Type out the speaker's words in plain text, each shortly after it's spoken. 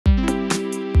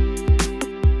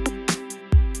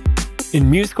In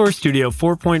MuseScore Studio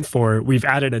 4.4, we've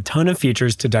added a ton of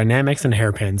features to dynamics and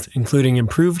hairpins, including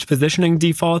improved positioning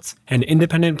defaults and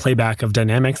independent playback of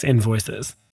dynamics and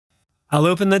voices. I'll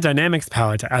open the Dynamics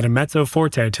palette to add a mezzo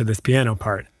forte to this piano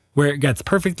part, where it gets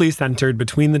perfectly centered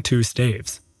between the two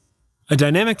staves. A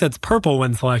dynamic that's purple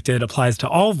when selected applies to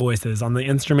all voices on the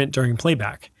instrument during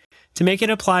playback. To make it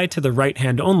apply to the right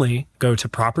hand only, go to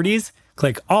Properties,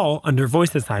 click All under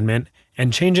Voice Assignment,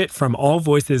 and change it from All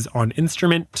Voices on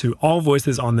Instrument to All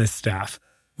Voices on this staff,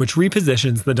 which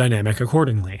repositions the dynamic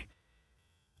accordingly.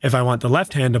 If I want the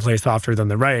left hand to play softer than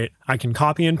the right, I can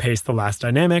copy and paste the last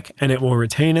dynamic, and it will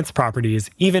retain its properties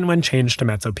even when changed to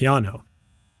mezzo piano.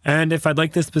 And if I'd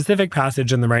like this specific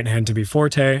passage in the right hand to be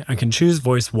forte, I can choose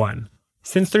voice 1.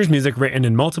 Since there's music written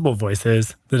in multiple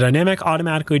voices, the dynamic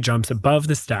automatically jumps above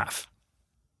the staff.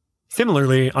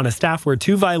 Similarly, on a staff where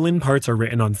two violin parts are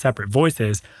written on separate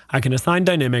voices, I can assign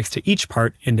dynamics to each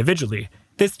part individually,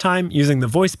 this time using the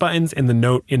voice buttons in the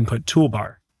Note Input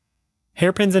toolbar.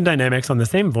 Hairpins and dynamics on the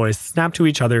same voice snap to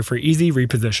each other for easy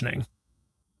repositioning.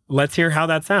 Let's hear how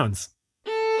that sounds.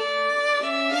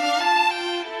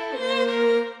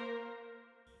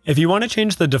 If you want to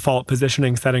change the default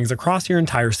positioning settings across your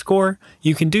entire score,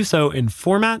 you can do so in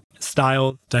Format,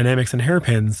 Style, Dynamics, and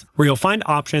Hairpins, where you'll find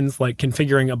options like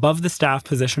configuring above the staff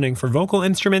positioning for vocal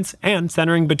instruments and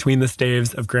centering between the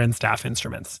staves of grand staff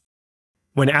instruments.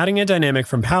 When adding a dynamic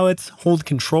from palettes, hold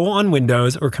Control on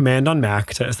Windows or Command on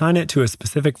Mac to assign it to a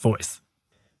specific voice.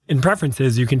 In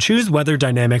Preferences, you can choose whether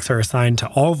dynamics are assigned to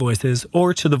all voices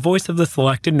or to the voice of the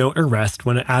selected note or rest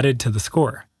when added to the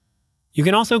score. You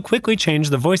can also quickly change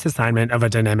the voice assignment of a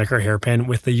dynamic or hairpin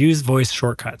with the Use Voice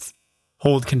shortcuts.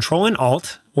 Hold Control and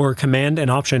Alt, or Command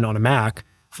and Option on a Mac,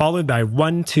 followed by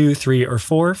 1, 2, 3, or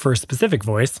 4 for a specific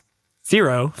voice,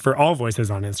 0 for all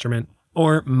voices on instrument,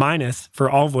 or minus for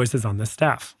all voices on the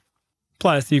staff.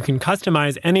 Plus, you can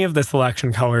customize any of the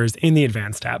selection colors in the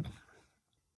Advanced tab.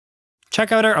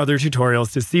 Check out our other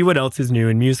tutorials to see what else is new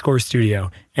in MuseScore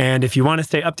Studio, and if you want to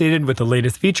stay updated with the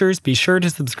latest features, be sure to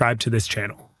subscribe to this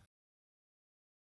channel.